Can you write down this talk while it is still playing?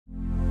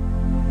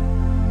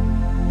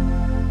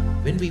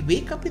when we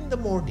wake up in the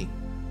morning,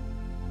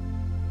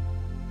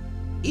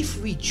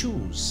 if we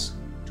choose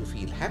to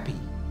feel happy,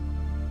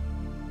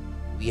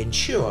 we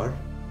ensure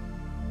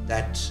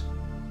that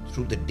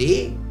through the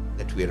day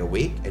that we are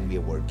awake and we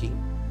are working,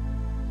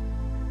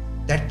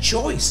 that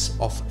choice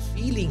of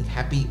feeling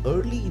happy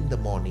early in the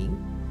morning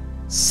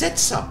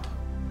sets up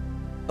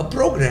a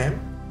program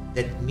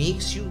that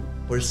makes you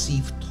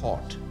perceive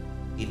thought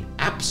in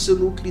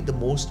absolutely the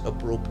most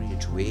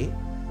appropriate way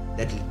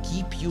that will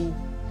keep you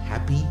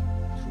happy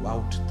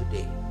throughout the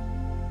day.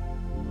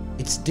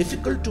 It's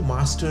difficult to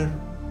master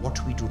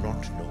what we do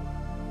not know,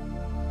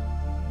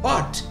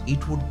 but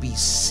it would be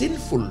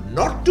sinful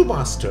not to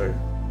master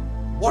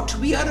what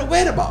we are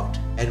aware about,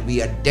 and we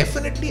are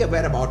definitely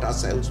aware about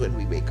ourselves when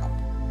we wake up.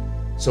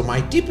 So my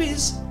tip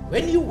is,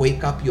 when you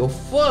wake up, your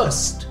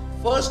first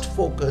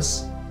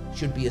focus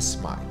should be a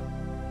smile.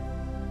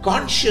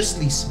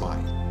 Consciously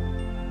smile,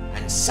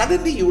 and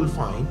suddenly you will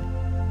find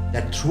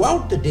that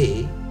throughout the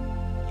day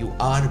you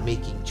are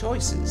making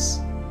choices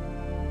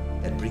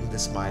that bring the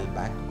smile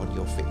back on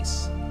your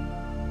face.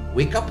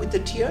 Wake up with a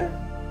tear,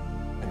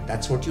 and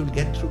that's what you'll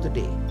get through the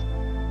day.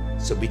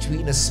 So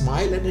between a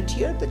smile and a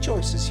tear, the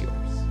choice is yours.